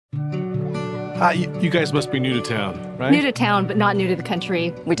You guys must be new to town, right? New to town, but not new to the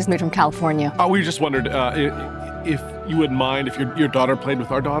country. We just moved from California. Oh, we just wondered if you wouldn't mind if your daughter played with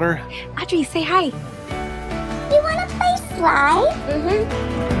our daughter. Audrey, say hi. You want to play slide?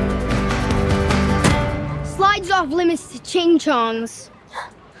 Slides off limits to ching-chongs.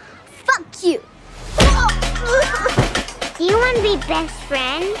 Fuck you. Do you want to be best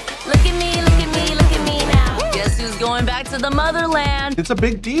friends? Look at me, look at me, look at me now. Guess who's going back to the motherland? It's a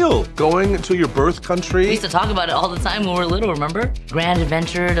big deal, going to your birth country. We used to talk about it all the time when we were little, remember? Grand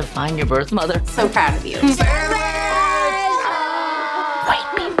adventure to find your birth mother. So proud of you.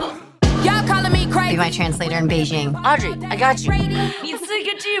 White people. Y'all calling me crazy. Be my translator in Beijing. Audrey, I got you. 你四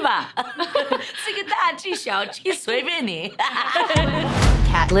个句吧，四个大句小句随便你。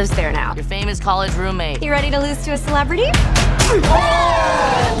 Cat lives there now. Your famous college roommate. You ready to lose to a celebrity?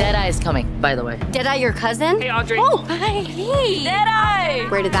 Deadeye is coming, by the way. Deadeye, your cousin? Hey, Audrey. Oh, hi. Hey. Deadeye!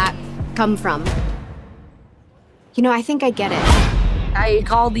 Where did that come from? You know, I think I get it. I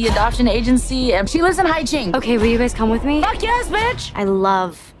called the adoption agency, and she lives in Haiching. Okay, will you guys come with me? Fuck yes, bitch! I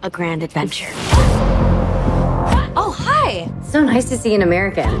love a grand adventure. Oh, hi. So nice to see an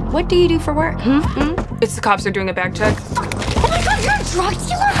American. What do you do for work? It's the cops are doing a bag check. Oh my god, you're a drug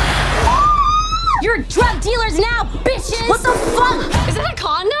dealer? You're drug dealers now, bitches! What the fuck? Is that a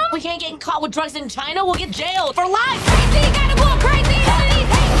condom? We can't get caught with drugs in China. We'll get jailed for life. Crazy, gotta go crazy.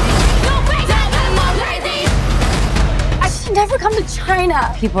 Go crazy, gotta go crazy. I should never come to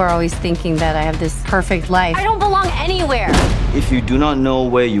China. People are always thinking that I have this perfect life. I don't belong anywhere. If you do not know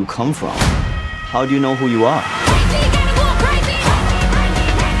where you come from, how do you know who you are? Crazy, gotta go crazy.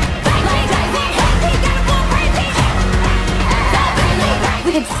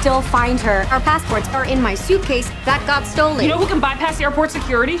 We could still find her. Our passports are in my suitcase that got stolen. You know who can bypass airport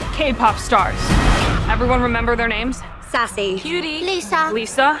security? K-pop stars. Everyone remember their names? Sassy. Cutie. Lisa.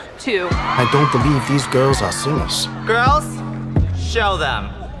 Lisa, 2. I don't believe these girls are singers. Girls, show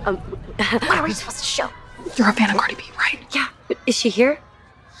them. What are we supposed to show? You're a fan of Cardi B, right? Yeah, but is she here?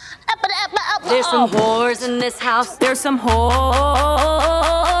 There's some whores in this house. There's some whores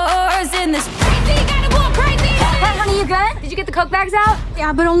in this. Crazy, gotta go crazy. Hey, honey, you good? Did you get the Coke bags out?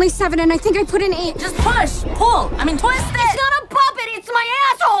 Yeah, but only 7, and I think I put in 8. Just push, pull. I mean, twist it. It's not a puppet, it's my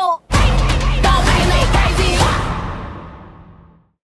asshole.